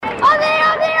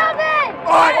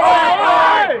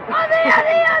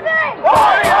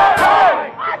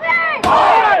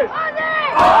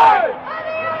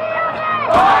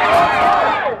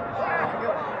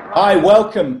Hi,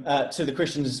 welcome to the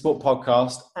Christians in Sport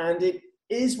podcast, and it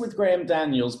is with Graham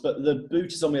Daniels, but the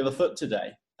boot is on the other foot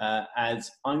today, as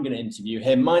I'm going to interview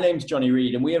him. My name's Johnny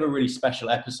Reed, and we have a really special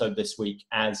episode this week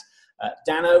as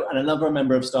Danno and another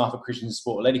member of staff at Christians in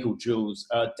Sport, a lady called Jules,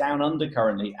 are down under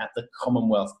currently at the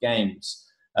Commonwealth Games.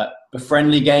 The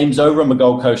friendly games over on the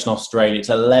Gold Coast in Australia. It's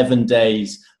 11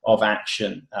 days of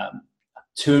action,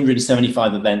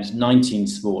 275 events, 19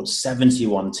 sports,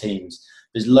 71 teams.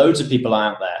 There's loads of people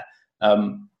out there.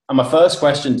 And my first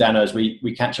question, Danno, as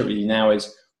we catch up with you now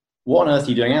is, what on earth are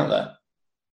you doing out there?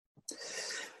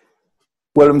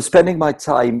 Well, I'm spending my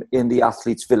time in the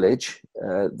athletes' village.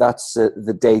 That's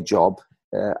the day job.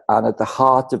 And at the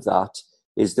heart of that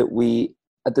is that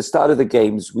at the start of the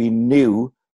games, we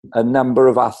knew a number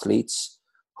of athletes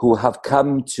who have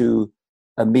come to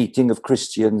a meeting of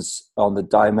Christians on the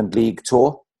Diamond League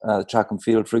Tour, track and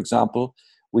field, for example.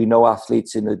 We know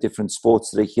athletes in the different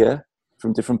sports that are here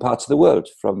from different parts of the world,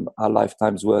 from our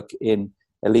lifetime's work in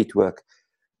elite work.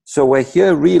 So we're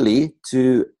here really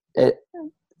to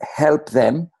help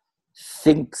them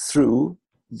think through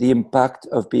the impact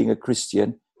of being a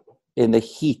Christian in the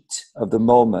heat of the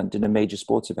moment in a major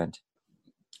sports event.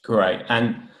 Great.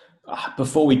 And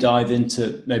before we dive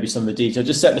into maybe some of the detail,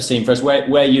 just set the scene for us. Where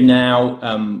are you now?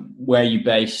 Where are you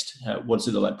based? What does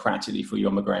it look like practically for you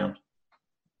on the ground?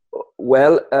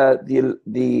 Well,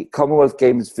 the Commonwealth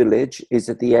Games village is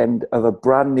at the end of a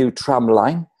brand new tram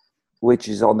line, which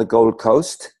is on the Gold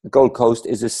Coast. The Gold Coast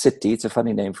is a city. It's a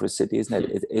funny name for a city, isn't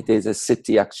it? It is a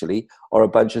city, actually, or a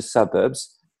bunch of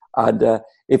suburbs. And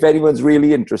if anyone's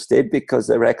really interested, because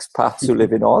they're expats who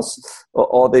live in Oz,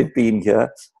 or they've been here,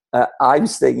 I'm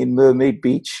staying in Mermaid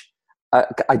Beach.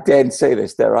 I daren't say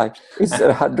this, dare I? It's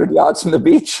 100 yards from the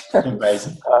beach.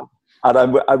 Amazing. And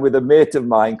I'm with a mate of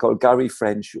mine called Gary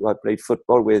French, who I played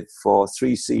football with for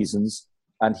 3 seasons.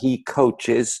 And he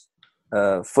coaches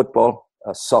football,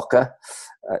 soccer,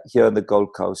 here on the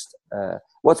Gold Coast.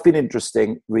 What's been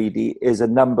interesting, really, is a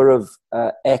number of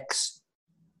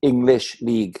ex-English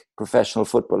League professional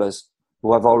footballers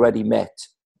who I've already met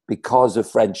because of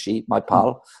Frenchie, my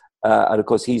pal. And of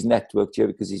course, he's networked here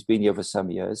because he's been here for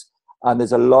some years. And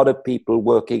there's a lot of people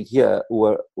working here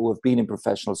who have been in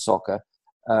professional soccer,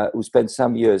 who spent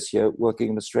some years here working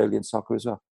in Australian soccer as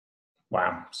well.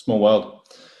 Wow, small world.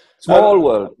 Small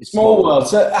world. Small world.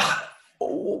 So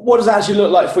what does it actually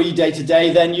look like for you day to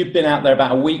day then? You've been out there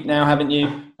about a week now, haven't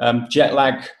you? Jet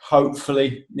lag,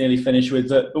 hopefully, nearly finished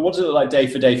with it. But what does it look like day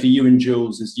for day for you and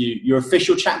Jules as you're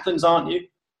official chaplains, aren't you?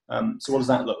 So what does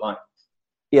that look like?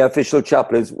 Yeah, official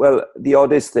chaplains. Well, the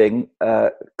oddest thing,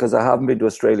 because I haven't been to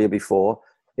Australia before,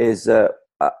 is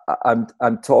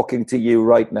I'm talking to you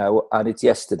right now, and it's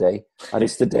yesterday, and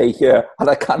it's today here, and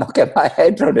I cannot get my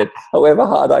head around it. However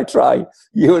hard I try,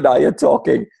 you and I are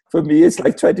talking. For me, it's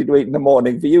like 20 to 8 in the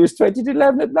morning. For you, it's 20 to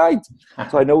 11 at night.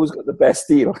 So I know who's got the best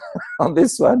deal on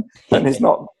this one, and it's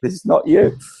not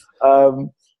you.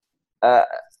 What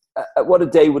a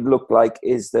day would look like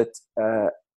is that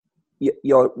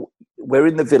we're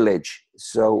in the village,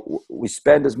 so we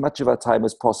spend as much of our time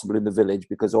as possible in the village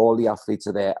because all the athletes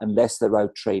are there, unless they're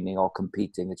out training or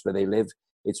competing. It's where they live,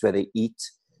 it's where they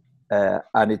eat,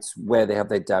 and it's where they have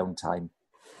their downtime.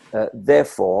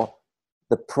 Therefore,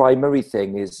 the primary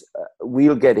thing is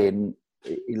we'll get in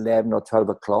 11 or 12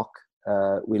 o'clock.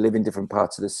 We live in different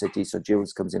parts of the city, so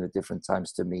Jules comes in at different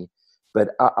times to me. But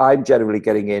I'm generally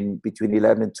getting in between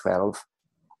 11 and 12.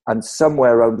 And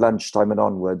somewhere around lunchtime and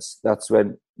onwards, that's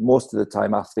when most of the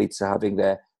time athletes are having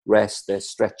their rest, their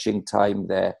stretching time,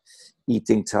 their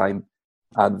eating time.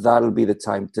 And that'll be the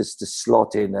time to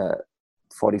slot in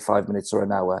 45 minutes or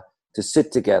an hour to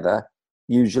sit together,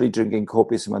 usually drinking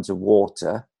copious amounts of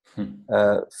water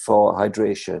for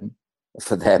hydration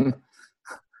for them,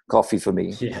 coffee for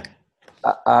me. Yeah.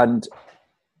 And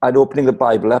opening the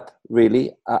Bible up,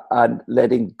 really, and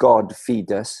letting God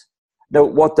feed us. Now,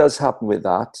 what does happen with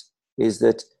that is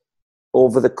that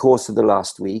over the course of the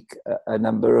last week, a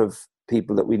number of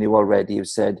people that we knew already have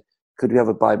said, could we have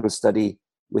a Bible study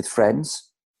with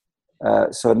friends?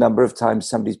 So a number of times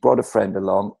somebody's brought a friend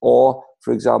along. Or,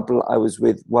 for example, I was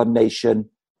with One Nation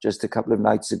just a couple of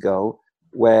nights ago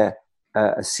where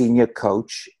a senior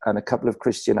coach and a couple of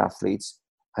Christian athletes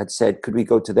had said, could we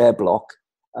go to their block?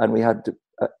 And we had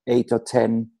 8 or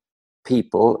 10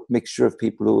 people, mixture of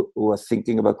people who are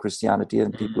thinking about Christianity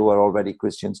and people who are already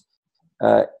Christians,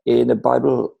 in a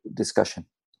Bible discussion.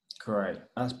 Great,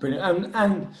 that's brilliant.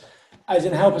 And as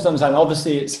in help us understand,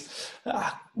 obviously it's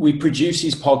we produce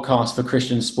these podcasts for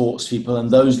Christian sports people and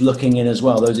those looking in as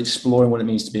well, those exploring what it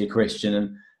means to be a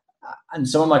Christian. And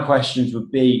some of my questions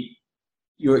would be,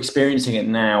 you're experiencing it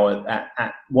now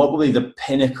at what will be the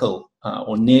pinnacle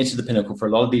or near to the pinnacle for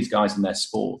a lot of these guys in their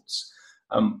sports.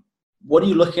 What are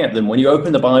you looking at them when you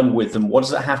open the Bible with them? What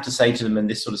does it have to say to them in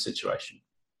this sort of situation?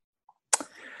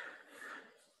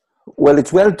 Well,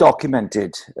 it's well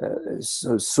documented.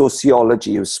 So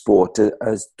sociology of sport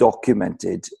has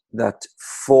documented that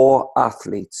for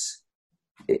athletes,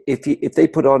 if they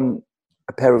put on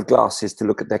a pair of glasses to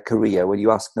look at their career, when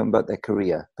you ask them about their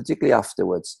career, particularly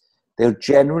afterwards, they'll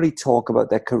generally talk about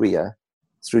their career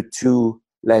through two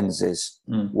lenses.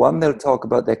 One, they'll talk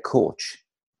about their coach,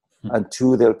 and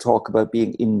two, they'll talk about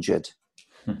being injured.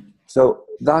 So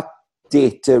that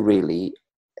data really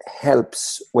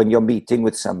helps when you're meeting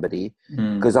with somebody,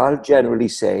 because I'll generally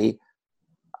say,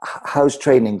 how's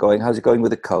training going? How's it going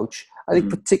with a coach? I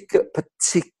think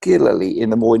particularly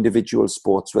in the more individual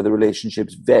sports where the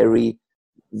relationship's very,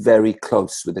 very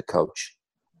close with the coach.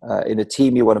 In a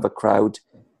team, you're one of a crowd.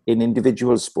 In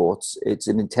individual sports, it's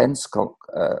an intense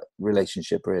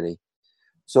relationship, really.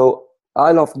 So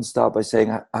I'll often start by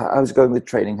saying, how's it going with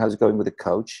training? How's it going with the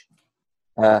coach?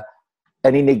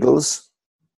 Any niggles?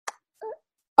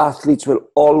 Athletes will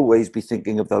always be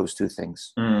thinking of those two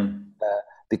things.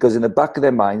 Because in the back of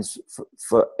their minds,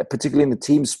 for particularly in the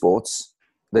team sports,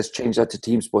 let's change that to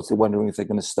team sports, they're wondering if they're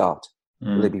going to start.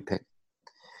 Will they be picked?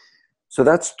 So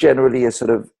that's generally a sort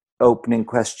of opening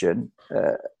question.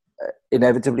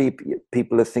 Inevitably,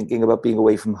 people are thinking about being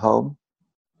away from home.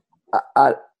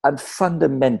 And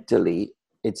fundamentally,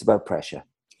 it's about pressure.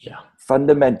 Yeah.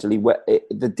 Fundamentally,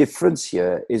 the difference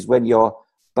here is when you're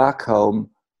back home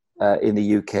in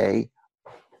the UK,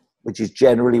 which is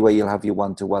generally where you'll have your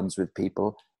one-to-ones with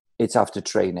people, it's after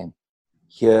training.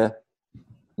 Here,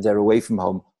 they're away from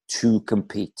home to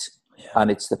compete. Yeah. And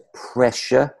it's the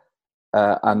pressure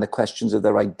and the questions of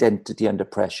their identity under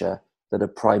pressure that are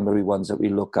primary ones that we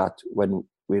look at when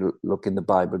we look in the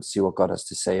Bible to see what God has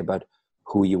to say about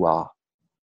who you are.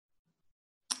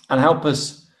 And help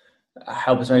us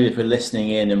maybe if we're listening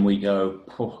in and we go,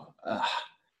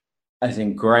 I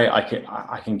think great,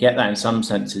 I can get that in some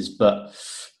senses, but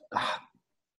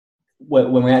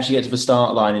when we actually get to the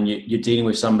start line and you're dealing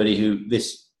with somebody who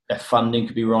their funding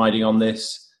could be riding on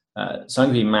this,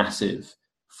 something could be massive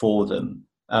for them.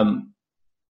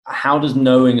 How does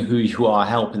knowing who you are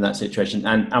help in that situation?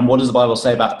 And what does the Bible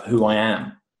say about who I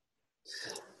am?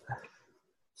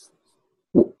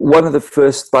 One of the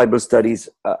first Bible studies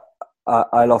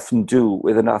I'll often do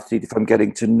with an athlete if I'm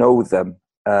getting to know them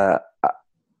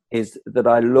is that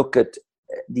I look at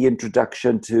the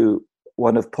introduction to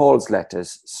one of Paul's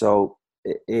letters. So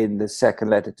in the second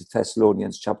letter to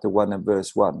Thessalonians, chapter 1 and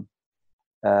verse 1,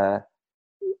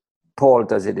 Paul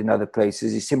does it in other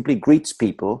places. He simply greets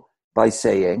people by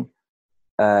saying,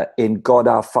 in God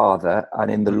our Father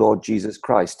and in the Lord Jesus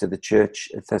Christ, to the church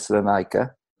at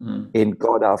Thessalonica, in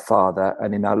God our Father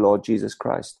and in our Lord Jesus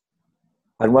Christ.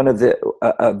 And one of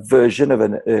a version of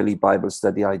an early Bible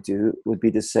study I do would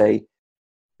be to say,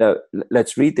 now,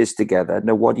 let's read this together.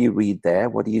 Now, what do you read there?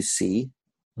 What do you see?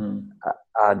 And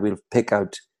we'll pick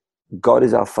out God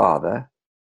is our Father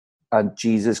and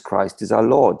Jesus Christ is our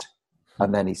Lord.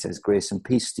 And then he says, grace and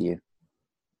peace to you.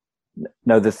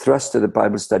 Now, the thrust of the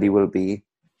Bible study will be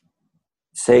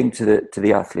saying to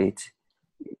the athlete,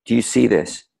 do you see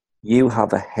this? You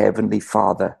have a heavenly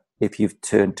Father if you've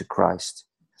turned to Christ.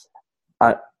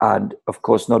 And of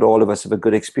course, not all of us have a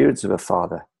good experience of a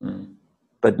father.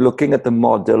 But looking at the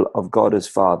model of God as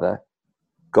Father,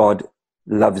 God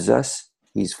loves us.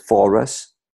 He's for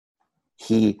us.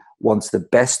 He wants the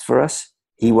best for us.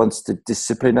 He wants to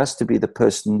discipline us to be the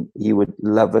person he would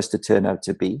love us to turn out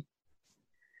to be.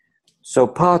 So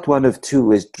part 1 of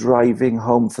 2 is driving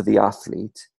home for the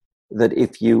athlete that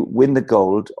if you win the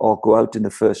gold or go out in the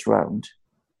first round,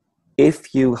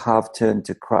 if you have turned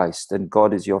to Christ and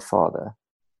God is your Father,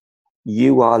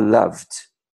 you are loved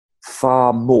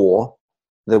far more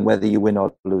than whether you win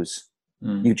or lose.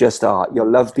 You just are. You're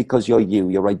loved because you're you.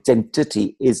 Your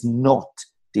identity is not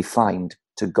defined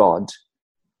to God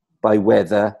by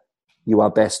whether you are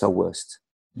best or worst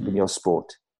in your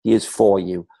sport. He is for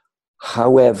you.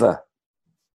 However,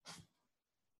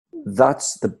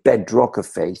 that's the bedrock of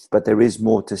faith, but there is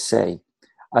more to say.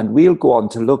 And we'll go on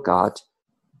to look at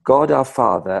God our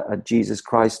Father and Jesus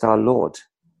Christ our Lord.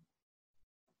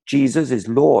 Jesus is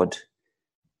Lord.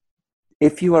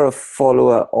 If you are a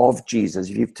follower of Jesus,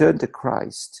 if you've turned to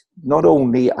Christ, not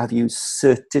only have you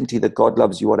certainty that God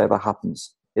loves you, whatever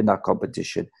happens in that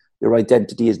competition, your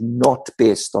identity is not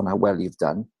based on how well you've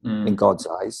done in God's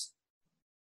eyes.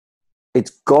 It's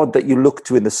God that you look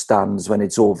to in the stands when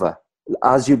it's over.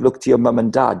 As you look to your mum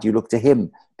and dad, you look to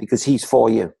him because he's for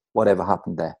you, whatever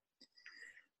happened there.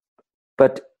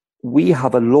 But we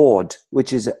have a Lord,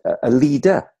 which is a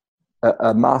leader,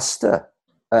 a master,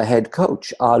 a head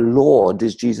coach. Our Lord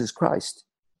is Jesus Christ.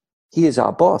 He is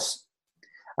our boss.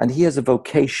 And he has a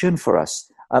vocation for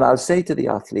us. And I'll say to the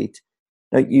athlete,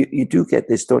 now you do get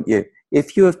this, don't you?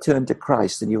 If you have turned to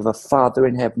Christ and you have a Father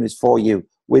in heaven who's for you,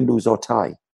 win, lose, or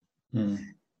tie,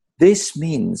 this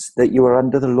means that you are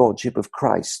under the lordship of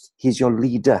Christ. He's your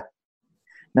leader.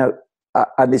 Now,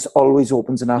 and this always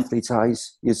opens an athlete's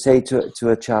eyes. You say to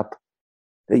a chap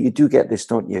that you do get this,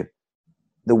 don't you?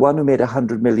 The one who made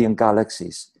 100 million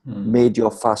galaxies made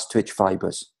your fast twitch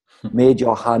fibers, made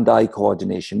your hand-eye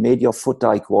coordination, made your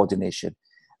foot-eye coordination,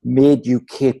 made you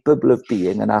capable of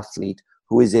being an athlete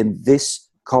who is in this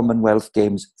Commonwealth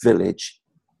Games village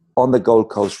on the Gold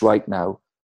Coast right now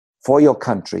for your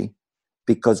country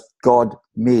because God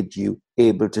made you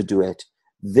able to do it.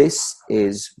 This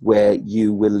is where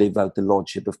you will live out the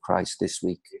Lordship of Christ this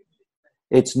week.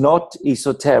 It's not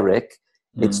esoteric.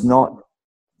 It's not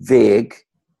vague.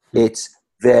 It's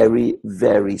very,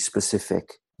 very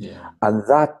specific. Yeah. And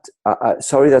that,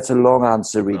 sorry, that's a long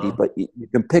answer, really, but you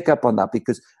can pick up on that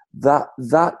because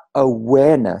that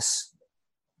awareness,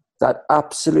 that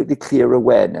absolutely clear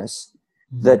awareness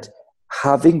that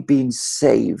having been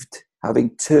saved,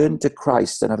 having turned to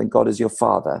Christ and having God as your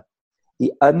Father,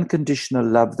 the unconditional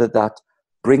love that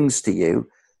brings to you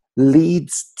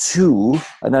leads to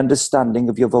an understanding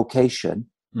of your vocation.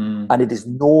 And it is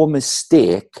no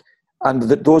mistake, and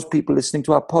that those people listening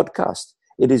to our podcast,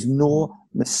 it is no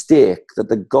mistake that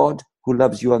the God who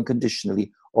loves you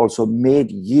unconditionally also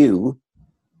made you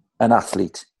an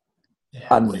athlete. Yeah,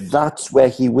 and that's where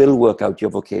he will work out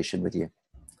your vocation with you.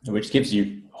 Which gives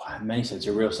you, in many sense,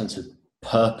 a real sense of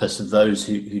purpose of those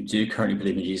who do currently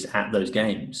believe in Jesus at those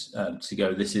games, to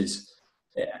go, this is,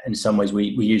 in some ways, we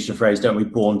use the phrase, don't we,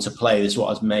 born to play. This is what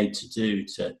I was made to do,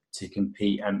 to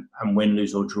compete and win,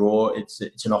 lose or draw.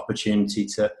 It's an opportunity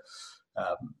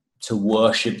to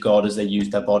worship God as they use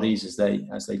their bodies, as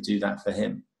they do that for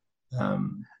him.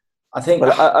 I think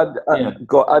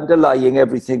underlying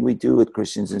everything we do with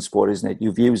Christians in sport, isn't it?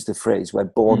 You've used the phrase, we're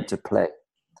born to play.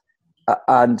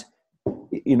 And,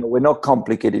 you know, we're not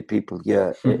complicated people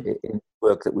here in the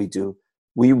work that we do.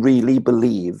 We really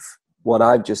believe what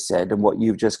I've just said and what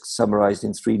you've just summarized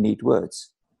in 3 neat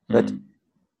words. That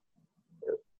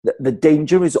the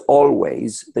danger is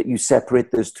always that you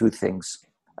separate those 2 things.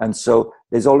 And so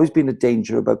there's always been a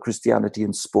danger about Christianity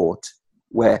and sport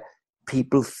where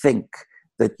people think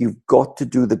that you've got to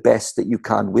do the best that you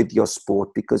can with your sport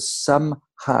because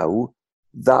somehow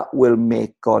that will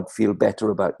make God feel better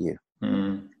about you.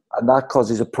 And that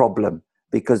causes a problem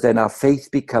because then our faith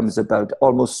becomes about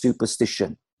almost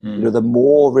superstition. You know, the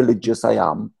more religious I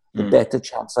am, the better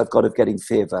chance I've got of getting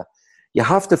favor. You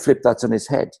have to flip that on its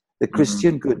head. The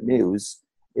Christian good news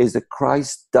is that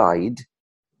Christ died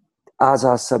as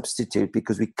our substitute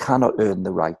because we cannot earn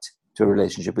the right to a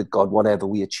relationship with God, whatever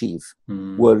we achieve.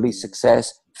 Worldly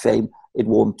success, fame, it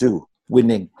won't do.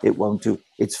 Winning, it won't do.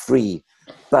 It's free.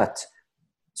 But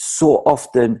so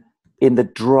often in the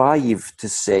drive to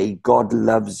say God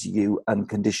loves you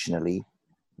unconditionally,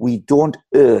 we don't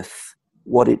earth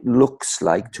what it looks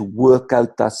like to work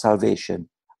out that salvation.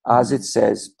 As it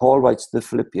says, Paul writes to the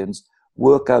Philippians,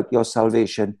 work out your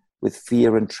salvation with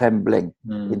fear and trembling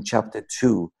in chapter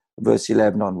 2, verse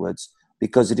 11 onwards,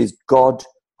 because it is God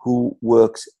who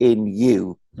works in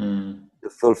you to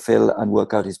fulfill and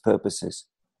work out his purposes.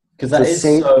 Because that is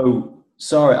so,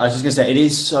 sorry, I was just going to say, it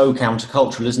is so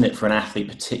countercultural, isn't it, for an athlete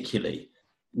particularly,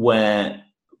 where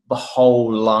the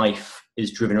whole life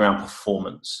is driven around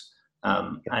performance.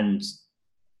 And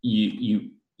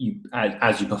you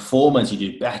as you perform, as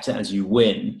you do better, as you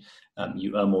win,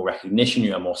 you earn more recognition,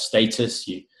 you earn more status,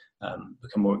 you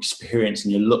become more experienced,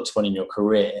 and you look to one in your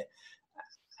career.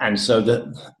 And so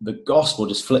the gospel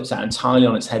just flips that entirely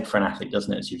on its head for an athlete,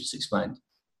 doesn't it, as you just explained?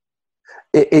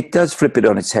 It does flip it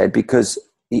on its head because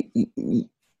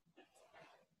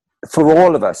for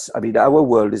all of us, I mean, our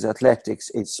world is athletics,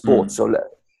 it's sport. So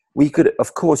we could,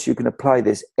 of course, you can apply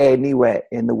this anywhere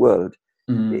in the world.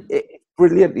 It's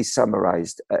brilliantly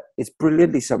summarized. It's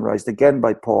brilliantly summarized again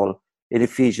by Paul in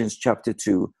Ephesians chapter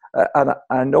 2. And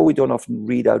I know we don't often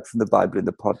read out from the Bible in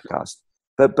the podcast,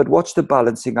 but watch the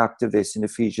balancing act of this in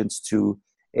Ephesians 2,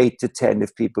 8 to 10,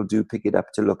 if people do pick it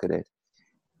up to look at it.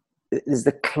 It is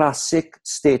the classic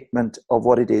statement of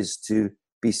what it is to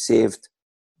be saved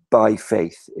by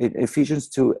faith. In Ephesians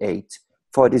 2, 8,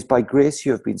 for it is by grace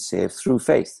you have been saved through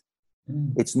faith.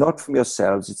 It's not from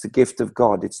yourselves, it's the gift of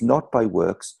God. It's not by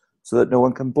works, so that no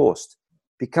one can boast.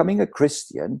 Becoming a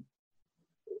Christian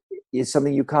is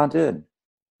something you can't earn.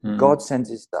 God sends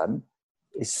his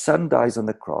son dies on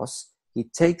the cross, he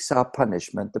takes our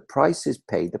punishment, the price is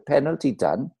paid, the penalty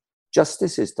done,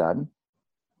 justice is done,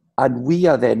 and we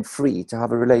are then free to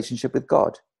have a relationship with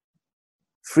God.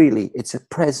 Freely. It's a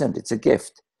present, it's a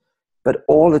gift. But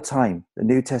all the time, the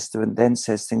New Testament then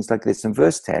says things like this. In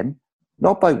verse 10,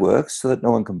 not by works, so that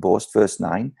no one can boast. Verse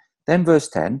 9, then verse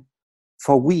 10,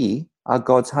 for we are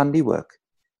God's handiwork,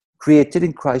 created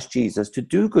in Christ Jesus to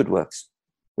do good works,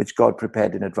 which God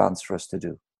prepared in advance for us to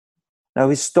do. Now,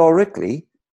 historically,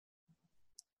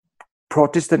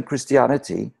 Protestant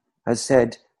Christianity has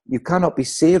said, you cannot be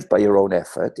saved by your own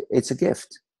effort, it's a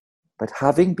gift. But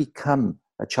having become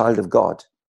a child of God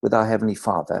with our Heavenly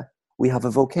Father, we have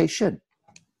a vocation.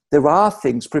 There are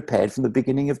things prepared from the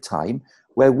beginning of time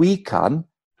where we can,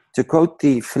 to quote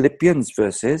the Philippians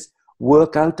verses,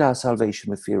 work out our salvation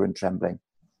with fear and trembling.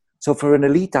 So for an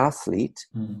elite athlete,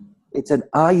 it's an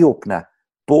eye-opener.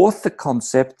 Both the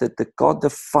concept that the God the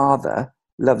Father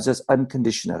loves us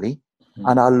unconditionally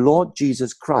and our Lord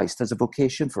Jesus Christ has a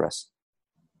vocation for us.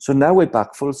 So now we're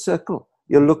back full circle.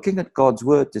 You're looking at God's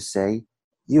word to say,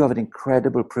 you have an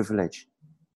incredible privilege.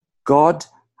 God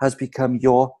has become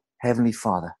your Heavenly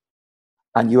Father.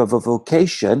 And you have a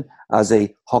vocation as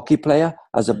a hockey player,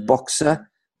 as a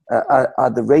boxer,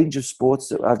 at the range of sports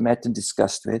that I've met and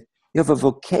discussed with. You have a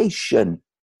vocation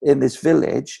in this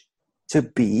village to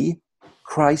be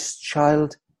Christ's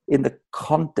child in the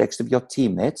context of your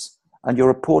teammates and your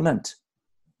opponent.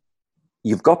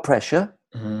 You've got pressure,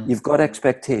 you've got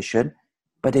expectation,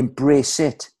 but embrace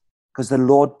it, because the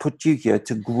Lord put you here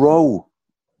to grow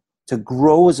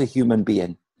as a human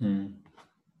being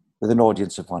with an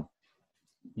audience of one.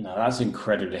 No, that's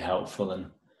incredibly helpful,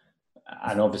 and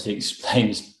obviously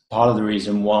explains part of the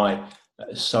reason why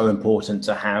it's so important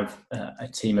to have a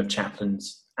team of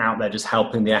chaplains out there just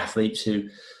helping the athletes who,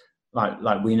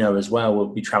 like we know as well,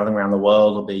 will be traveling around the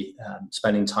world, will be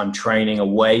spending time training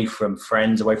away from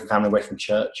friends, away from family, away from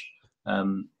church.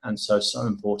 And so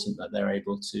important that they're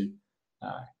able to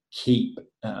keep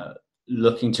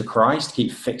looking to Christ,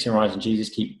 keep fixing our eyes on Jesus,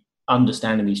 keep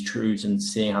understanding these truths and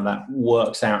seeing how that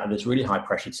works out in this really high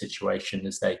pressured situation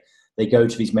as they go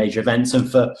to these major events. And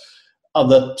for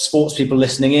other sports people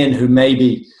listening in who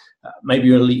maybe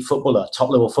you're an elite footballer, top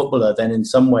level footballer, then in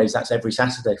some ways that's every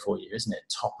Saturday for you, isn't it?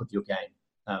 Top of your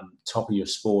game, top of your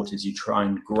sport, as you try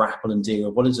and grapple and deal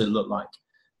with what does it look like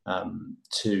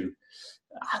to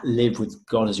live with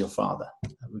God as your Father.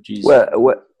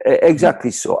 Well,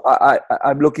 exactly. So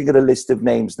I'm looking at a list of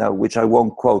names now, which I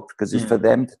won't quote because it's for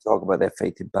them to talk about their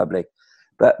faith in public.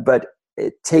 But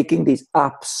taking these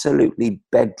absolutely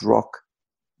bedrock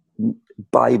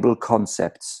Bible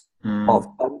concepts of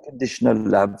unconditional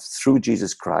love through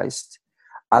Jesus Christ,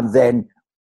 and then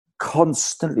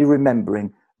constantly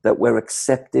remembering that we're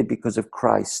accepted because of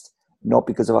Christ, not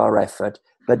because of our effort,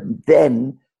 but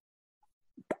then,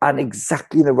 and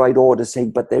exactly in the right order, saying,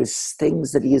 but there's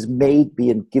things that he has made me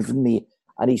and given me,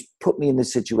 and he's put me in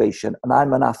this situation, and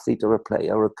I'm an athlete or a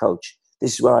player or a coach.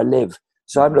 This is where I live.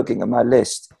 So I'm looking at my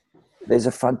list. There's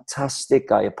a fantastic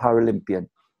guy, a Paralympian,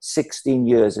 16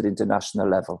 years at international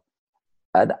level,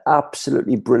 an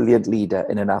absolutely brilliant leader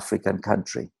in an African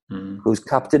country, who's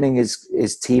captaining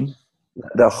his team,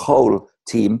 the whole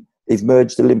team. They've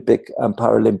merged Olympic and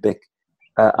Paralympic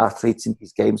athletes in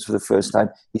these games for the first time.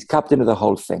 He's captain of the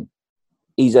whole thing.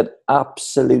 He's an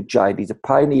absolute giant. He's a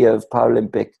pioneer of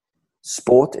Paralympic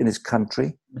sport in his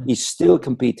country. He's still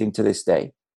competing to this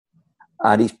day.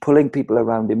 And he's pulling people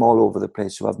around him all over the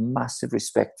place who have massive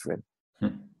respect for him.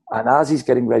 And as he's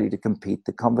getting ready to compete,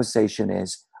 the conversation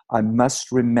is, I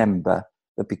must remember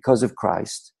that because of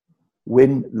Christ,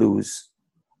 win, lose,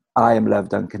 I am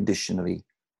loved unconditionally.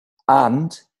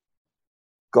 And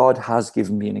God has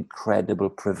given me an incredible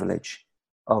privilege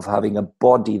of having a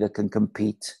body that can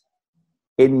compete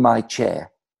in my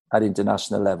chair at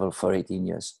international level for 18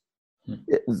 years.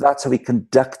 That's how he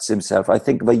conducts himself. I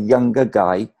think of a younger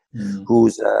guy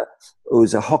who's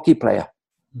a hockey player,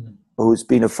 who's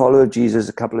been a follower of Jesus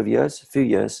a few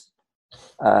years.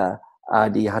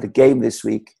 And he had a game this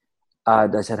week.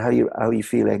 And I said, how are you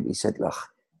feeling? He said, look,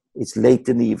 it's late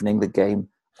in the evening, the game.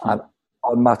 I'm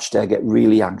on match day, I get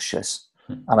really anxious.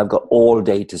 And I've got all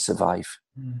day to survive.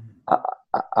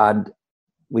 And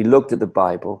we looked at the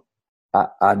Bible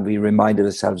and we reminded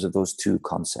ourselves of those two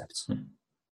concepts.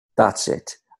 That's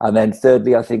it. And then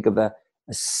thirdly, I think of a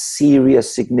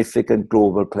serious, significant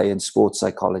global play in sports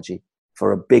psychology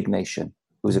for a big nation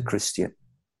who's a Christian.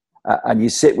 And you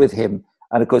sit with him,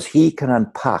 and of course, he can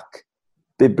unpack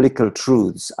biblical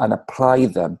truths and apply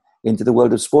them into the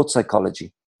world of sports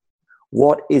psychology.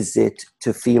 What is it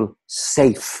to feel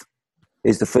safe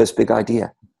is the first big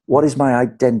idea. What is my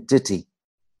identity?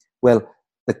 Well,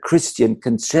 the Christian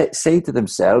can say to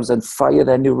themselves and fire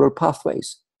their neural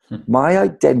pathways. My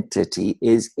identity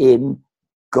is in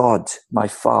God, my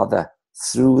Father,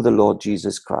 through the Lord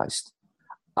Jesus Christ.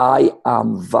 I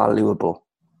am valuable.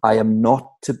 I am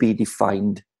not to be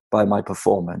defined by my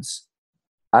performance.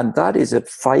 And that is a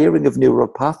firing of neural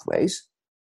pathways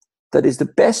that is the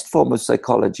best form of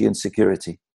psychology and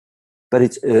security. But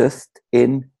it's earthed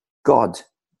in God.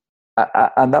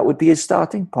 And that would be his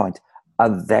starting point.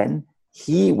 And then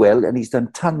he will, and he's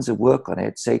done tons of work on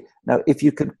it, say, now, if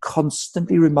you can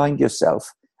constantly remind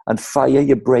yourself and fire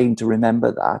your brain to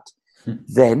remember that,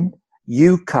 then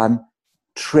you can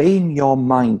train your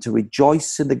mind to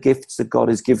rejoice in the gifts that God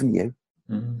has given you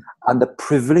and the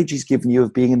privilege he's given you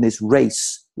of being in this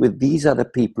race with these other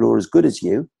people who are as good as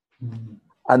you,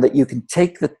 and that you can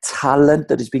take the talent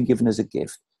that has been given as a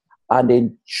gift and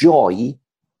enjoy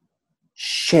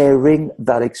sharing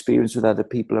that experience with other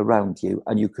people around you,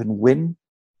 and you can win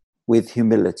with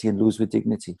humility and lose with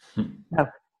dignity. Now,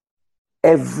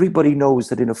 everybody knows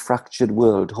that in a fractured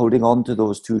world, holding on to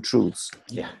those two truths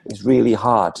is really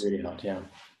hard. Really hard, yeah.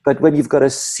 But when you've got a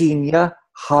senior,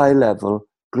 high-level,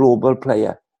 global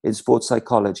player in sports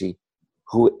psychology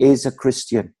who is a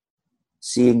Christian,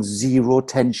 seeing zero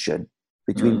tension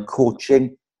between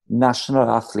coaching national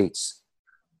athletes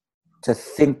to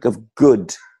think of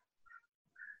good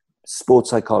sports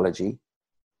psychology,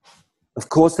 of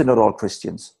course they're not all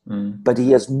Christians, but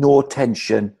he has no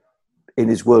tension in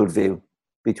his worldview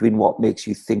between what makes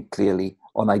you think clearly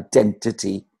on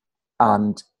identity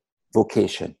and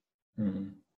vocation.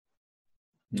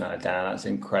 No, Dan, that's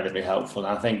incredibly helpful.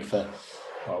 And I think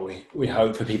we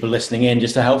hope for people listening in,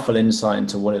 just a helpful insight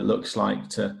into what it looks like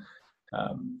to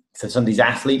some of these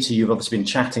athletes who you've obviously been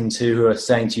chatting to, who are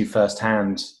saying to you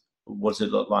firsthand, what does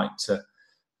it look like to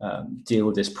deal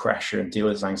with this pressure and deal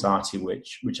with this anxiety,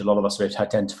 which a lot of us would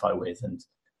identify with,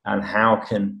 and how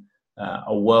can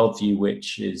a worldview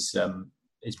which is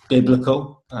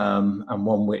biblical and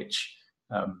one which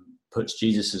puts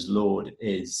Jesus as Lord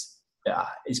is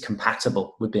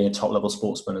compatible with being a top-level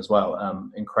sportsman as well.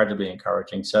 Incredibly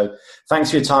encouraging. So thanks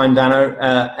for your time, Danno.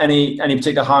 Any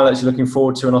particular highlights you're looking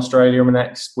forward to in Australia in the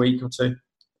next week or two?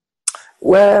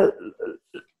 Well,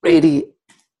 really,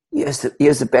 here's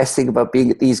the best thing about being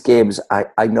at these games.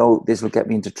 I know this will get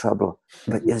me into trouble,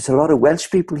 but there's a lot of Welsh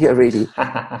people here, really.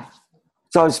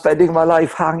 So I'm spending my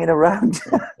life hanging around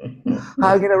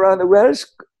the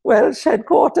Welsh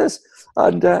headquarters.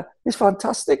 And it's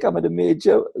fantastic. I'm at a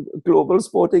major global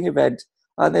sporting event,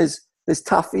 and there's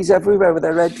taffies everywhere with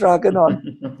a red dragon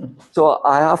on. So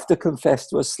I have to confess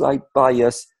to a slight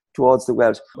bias towards the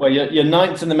Welsh. Well, you're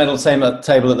ninth in the medal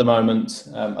table at the moment.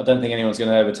 I don't think anyone's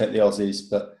going to overtake the Aussies,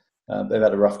 but they've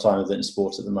had a rough time with it in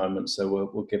sport at the moment, so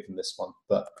we'll give them this one.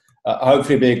 But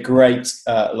hopefully it'll be a great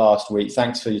last week.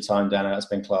 Thanks for your time, Danno. It's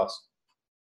been class.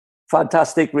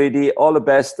 Fantastic, really. All the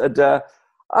best. And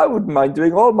I wouldn't mind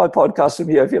doing all my podcasts from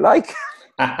here if you like.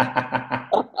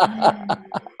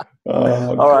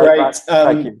 Great.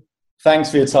 Thank you.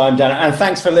 Thanks for your time, Danno. And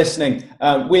thanks for listening.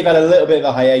 We've had a little bit of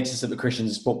a hiatus of the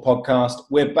Christians in Sport podcast.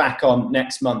 We're back on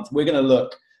next month. We're going to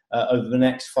look over the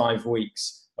next 5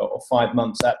 weeks or 5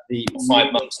 months at the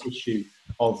 5 months issue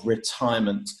of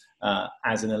retirement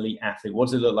as an elite athlete. What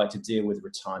does it look like to deal with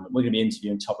retirement? We're going to be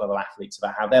interviewing top-level athletes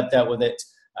about how they've dealt with it,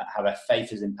 how their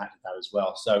faith has impacted that as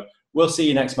well. So we'll see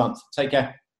you next month. Take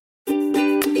care.